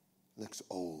looks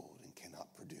old and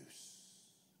cannot produce.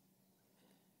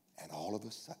 And all of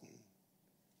a sudden,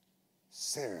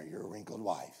 Sarah, your wrinkled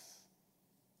wife,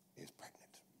 is pregnant.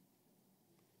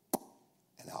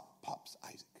 And out pops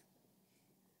Isaac.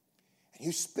 And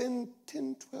you spend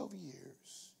 10, 12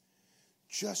 years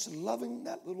just loving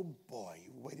that little boy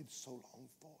you waited so long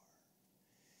for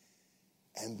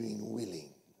and being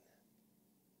willing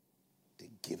to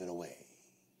give it away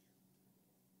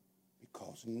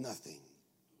because nothing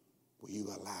will you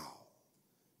allow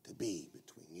to be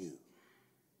between you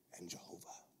and Jehovah?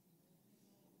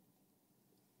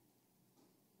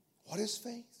 What is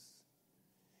faith?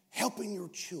 Helping your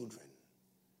children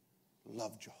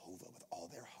love Jehovah with all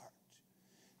their heart.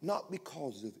 Not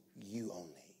because of you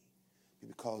only, but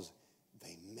because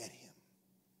they met him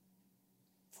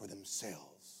for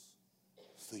themselves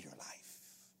through your life.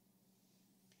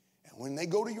 And when they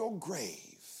go to your grave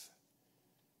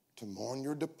to mourn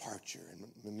your departure and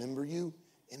remember you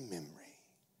in memory,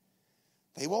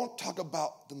 they won't talk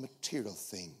about the material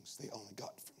things they only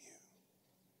got from you.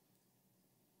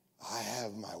 I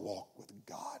have my walk with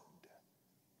God.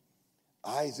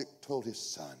 Isaac told his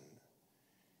son,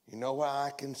 you know where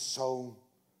I can sow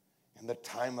in the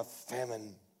time of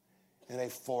famine in a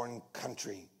foreign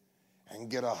country and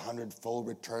get 100-fold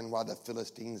return while the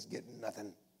Philistines get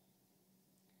nothing?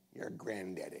 Your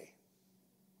granddaddy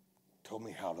told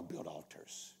me how to build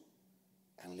altars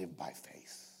and live by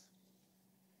faith.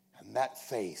 And that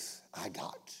faith I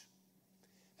got.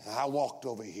 And I walked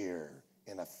over here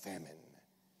in a famine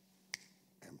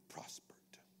and prospered.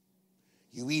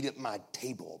 You eat at my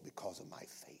table because of my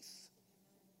faith.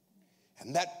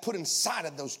 And that put inside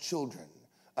of those children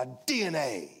a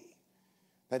DNA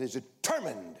that is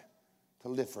determined to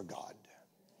live for God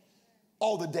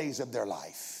all the days of their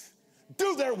life.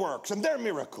 Do their works and their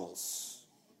miracles.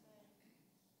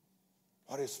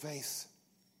 What is faith?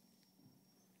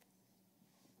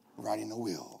 Writing a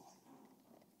will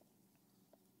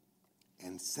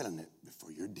and selling it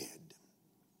before you're dead.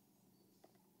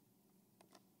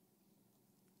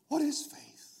 What is faith?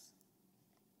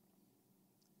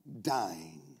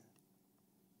 Dying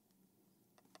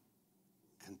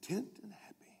content and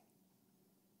happy.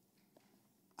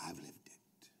 I've lived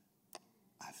it.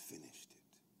 I've finished it.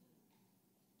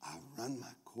 I've run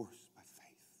my course by faith.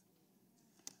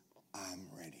 I'm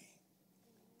ready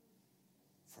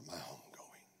for my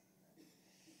homegoing.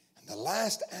 And the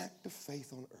last act of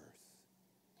faith on earth,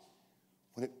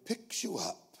 when it picks you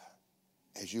up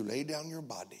as you lay down your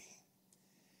body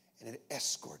and it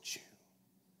escorts you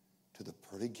to the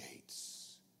pearly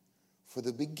gates for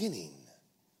the beginning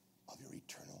of your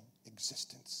eternal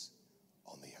existence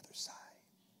on the other side.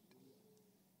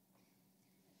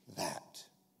 That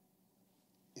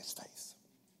is faith.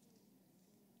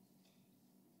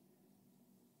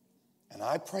 And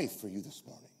I pray for you this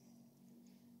morning.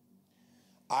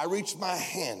 I reach my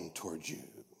hand towards you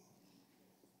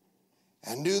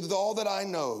and do all that I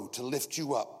know to lift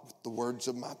you up with the words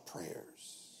of my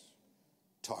prayers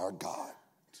to our God.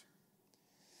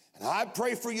 And I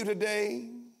pray for you today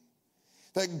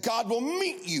that God will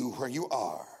meet you where you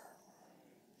are,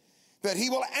 that he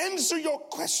will answer your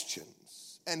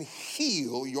questions and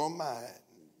heal your mind.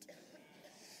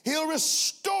 He'll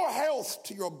restore health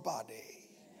to your body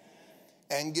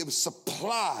and give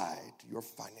supply to your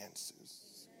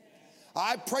finances.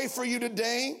 I pray for you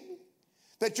today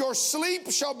that your sleep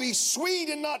shall be sweet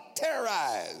and not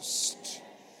terrorized,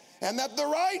 and that the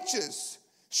righteous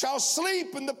shall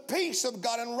sleep in the peace of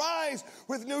God and rise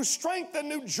with new strength and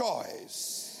new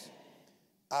joys.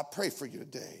 I pray for you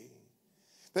today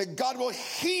that God will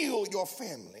heal your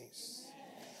families,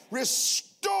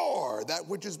 restore that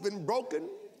which has been broken,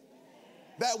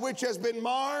 that which has been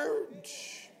marred.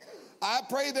 I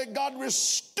pray that God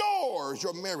restores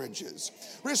your marriages,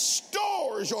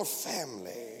 restores your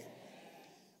family.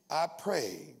 I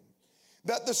pray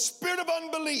that the spirit of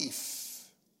unbelief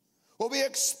will be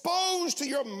exposed to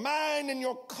your mind and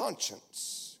your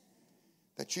conscience,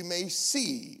 that you may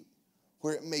see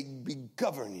where it may be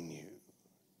governing you.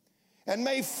 And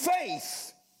may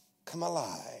faith come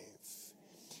alive.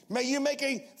 May you make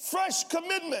a fresh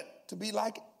commitment to be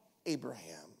like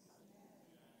Abraham.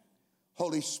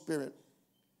 Holy Spirit,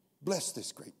 bless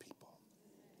this great people.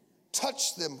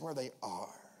 Touch them where they are.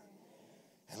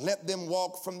 And let them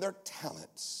walk from their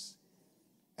talents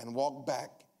and walk back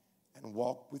and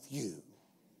walk with you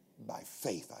by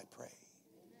faith, I pray.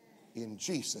 In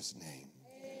Jesus' name,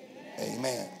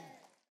 amen.